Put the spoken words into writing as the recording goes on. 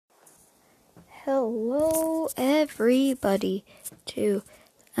Hello, everybody, to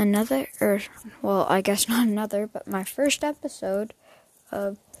another, I guess not another, but my first episode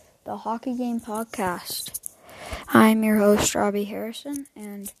of the Hockey Game Podcast. I'm your host, Robbie Harrison,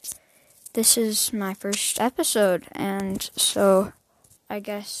 and this is my first episode, and so I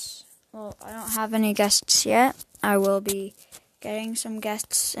guess, I don't have any guests yet. I will be getting some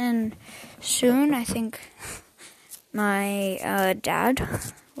guests in soon. I think my dad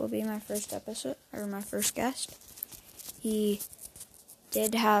will be my first episode, or my first guest. He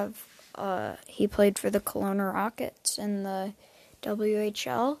did have, he played for the Kelowna Rockets in the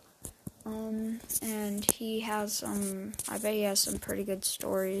WHL, and he has I bet he has some pretty good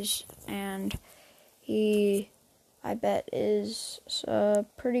stories, and I bet is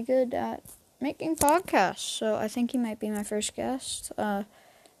pretty good at making podcasts, so I think he might be my first guest.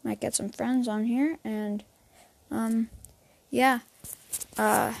 Might get some friends on here, and yeah,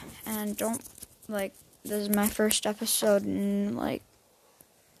 and don't, this is my first episode, and,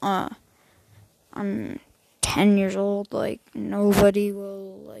 I'm 10 years old, nobody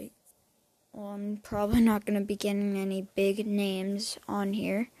will, I'm probably not going to be getting any big names on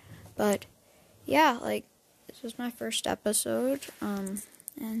here, but, yeah, this was my first episode,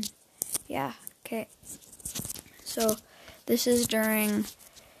 and, yeah, okay, so, this is during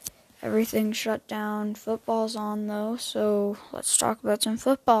everything shut down. Football's on, though, so let's talk about some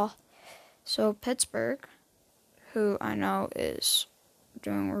football. So, Pittsburgh, who I know is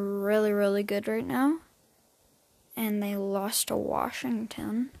doing really, really good right now, and they lost to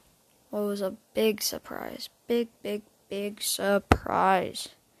Washington. Well, it was a big surprise. Big, big, big surprise.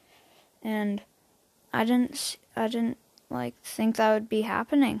 And I didn't think that would be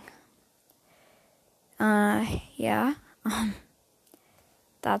happening. Yeah.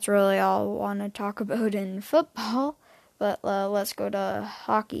 That's really all I want to talk about in football, but let's go to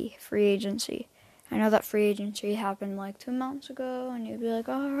hockey, free agency. I know that free agency happened 2 months ago, and you'd be like,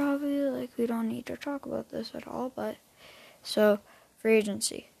 oh, Robbie, we don't need to talk about this at all, but, so, free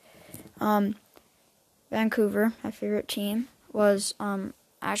agency. Vancouver, my favorite team, was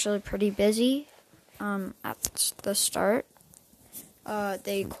actually pretty busy at the start.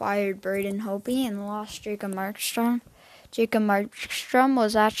 They acquired Braden Hope and lost Jacob Markstrom. Jacob Markstrom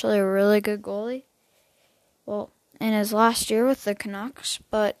was actually a really good goalie. Well, in his last year with the Canucks,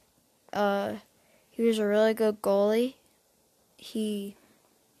 but he was a really good goalie. I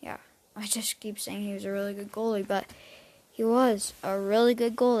just keep saying he was a really good goalie, but he was a really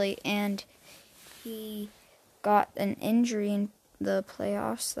good goalie, and he got an injury in the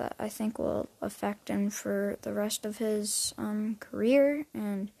playoffs that I think will affect him for the rest of his career,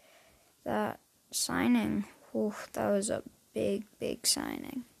 and that signing, that was a big, big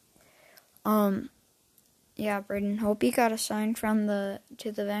signing. Braden Hope got assigned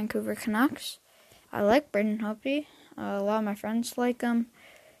to the Vancouver Canucks. I like Braden Hope. A lot of my friends like him.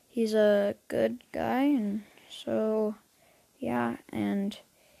 He's a good guy, and so, yeah, and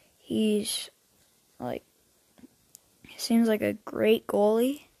he's, he seems like a great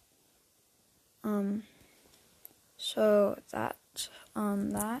goalie. So that's,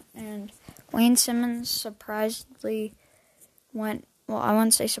 that, and Wayne Simmons surprisingly went, I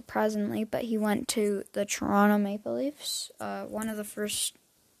wouldn't say surprisingly, but he went to the Toronto Maple Leafs, one of the first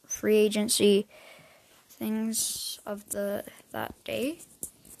free agency things of that day.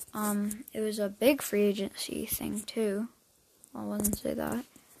 It was a big free agency thing, too. I wouldn't say that.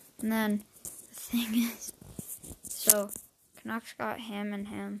 And then, the thing is, so, Canucks got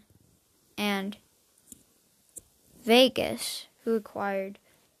him, and Vegas, who acquired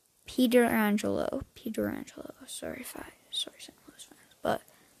Peter Angelo, sorry, St. Louis fans, but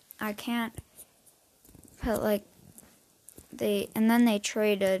I can't put, then they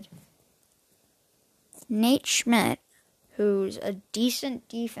traded Nate Schmidt, who's a decent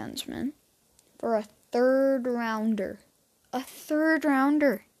defenseman, for a third rounder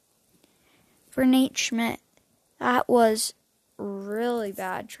for Nate Schmidt. That was a really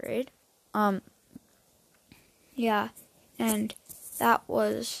bad trade. Yeah, and that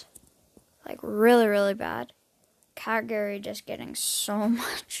was, really, really bad. Calgary just getting so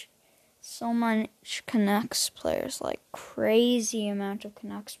much Canucks players, crazy amount of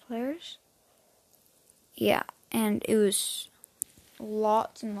Canucks players. Yeah, and it was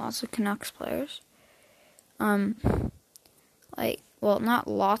lots and lots of Canucks players. Not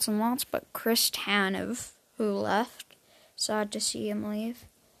lots and lots, but Chris Tanev, who left. Sad to see him leave.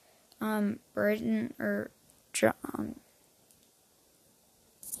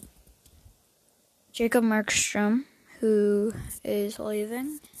 Jacob Markstrom, who is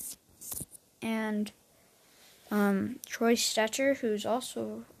leaving, and Troy Stetcher, who's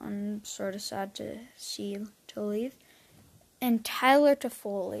also I'm sort of sad to see to leave, and Tyler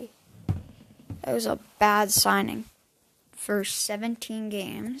Toffoli. That was a bad signing. For 17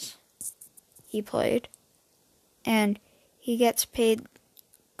 games he played, and he gets paid a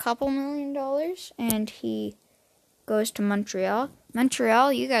couple $1 million, and he goes to Montreal.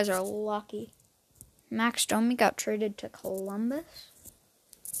 Montreal, you guys are lucky. Max Domi got traded to Columbus.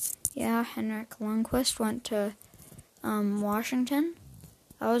 Yeah, Henrik Lundqvist went to Washington.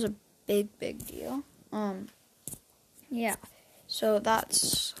 That was a big deal. Yeah. So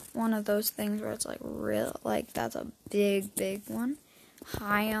that's one of those things where it's like real, like that's a big one,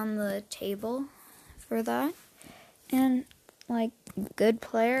 high on the table for that, and like good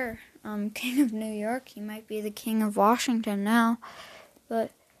player, King of New York. He might be the King of Washington now,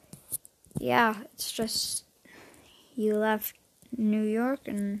 but yeah, it's just he left New York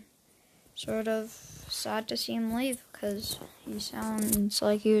and sort of sad to see him leave because he sounds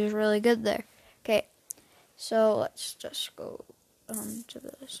like he was really good there. Okay, so let's just go to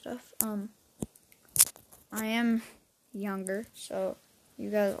the stuff. I am younger, so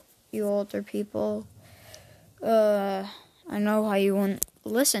you older people, I know how you wouldn't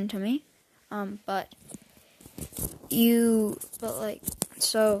listen to me,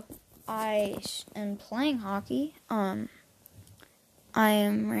 so I am playing hockey. I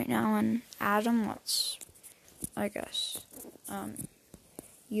am right now in Adam, what's, I guess,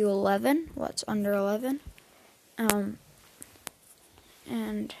 U11, what's under 11,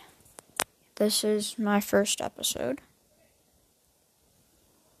 and this is my first episode,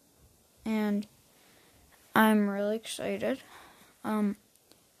 and I'm really excited. I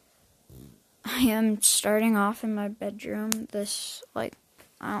am starting off in my bedroom. I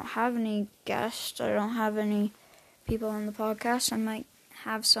don't have any guests, I don't have any people on the podcast. I might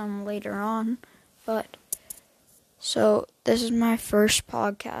have some later on, but so this is my first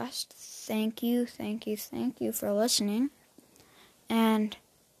podcast. Thank you for listening. And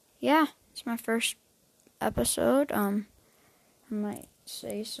yeah, it's my first episode. I might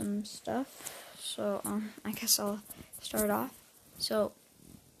say some stuff. So I guess I'll start off. So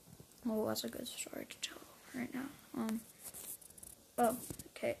what's a good story to tell right now?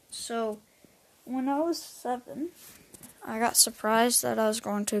 Okay. So when I was 7, I got surprised that I was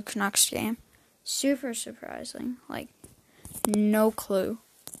going to a Canucks game. Super surprising. Like, no clue.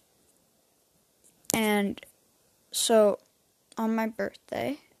 And so on my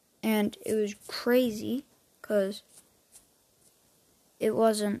birthday, and it was crazy because it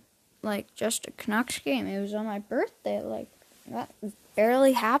wasn't like just a Canucks game. It was on my birthday. Like, that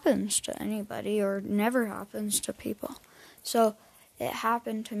barely happens to anybody or never happens to people. So it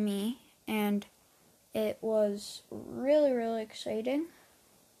happened to me, and it was really exciting.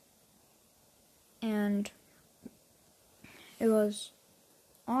 And it was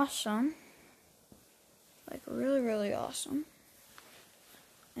awesome. Like, really awesome.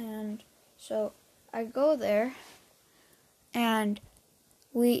 And so I go there, and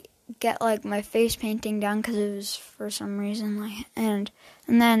we get like my face painting done because it was for some reason like, and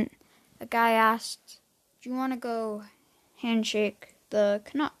then a guy asked, "Do you want to go handshake the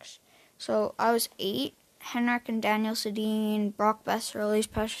Canucks?" So I was 8. Henrik and Daniel Sedin, Brock Besser, Elise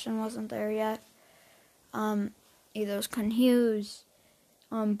Pettersson wasn't there yet. Either was Quinn Hughes,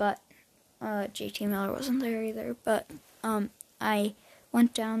 but JT Miller wasn't there either. But I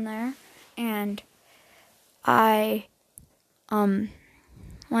went down there, and I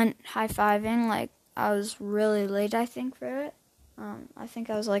went high-fiving. Like, I was really late, I think, for it. I think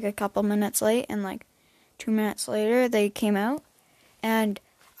I was like a couple minutes late, and like 2 minutes later they came out, and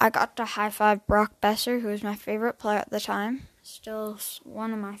I got to high-five Brock Besser, who was my favorite player at the time, still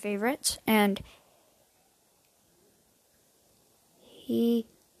one of my favorites, and he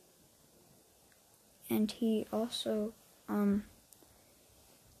also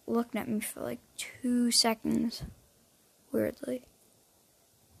looked at me for like 2 seconds, weirdly.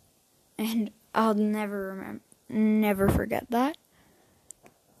 And I'll never forget that.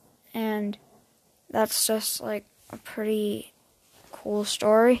 And that's just like a pretty cool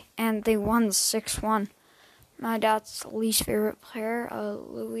story. And they won 6-1. My dad's least favorite player,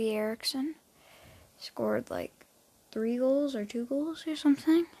 Louis Eriksson, scored like 3 goals or 2 goals or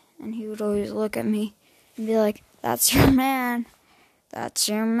something. And he would always look at me and be like, "That's your man. That's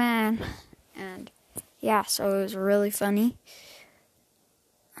your man." And yeah, so it was really funny.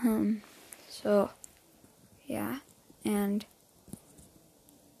 So yeah, and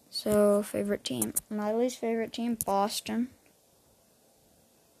so favorite team. My least favorite team, Boston.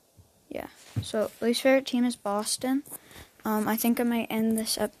 Yeah, so least favorite team is Boston. I think I might end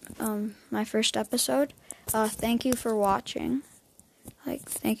this my first episode thank you for watching.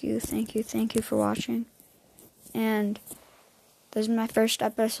 Thank you for watching. And this is my first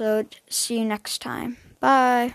episode. See you next time. Bye.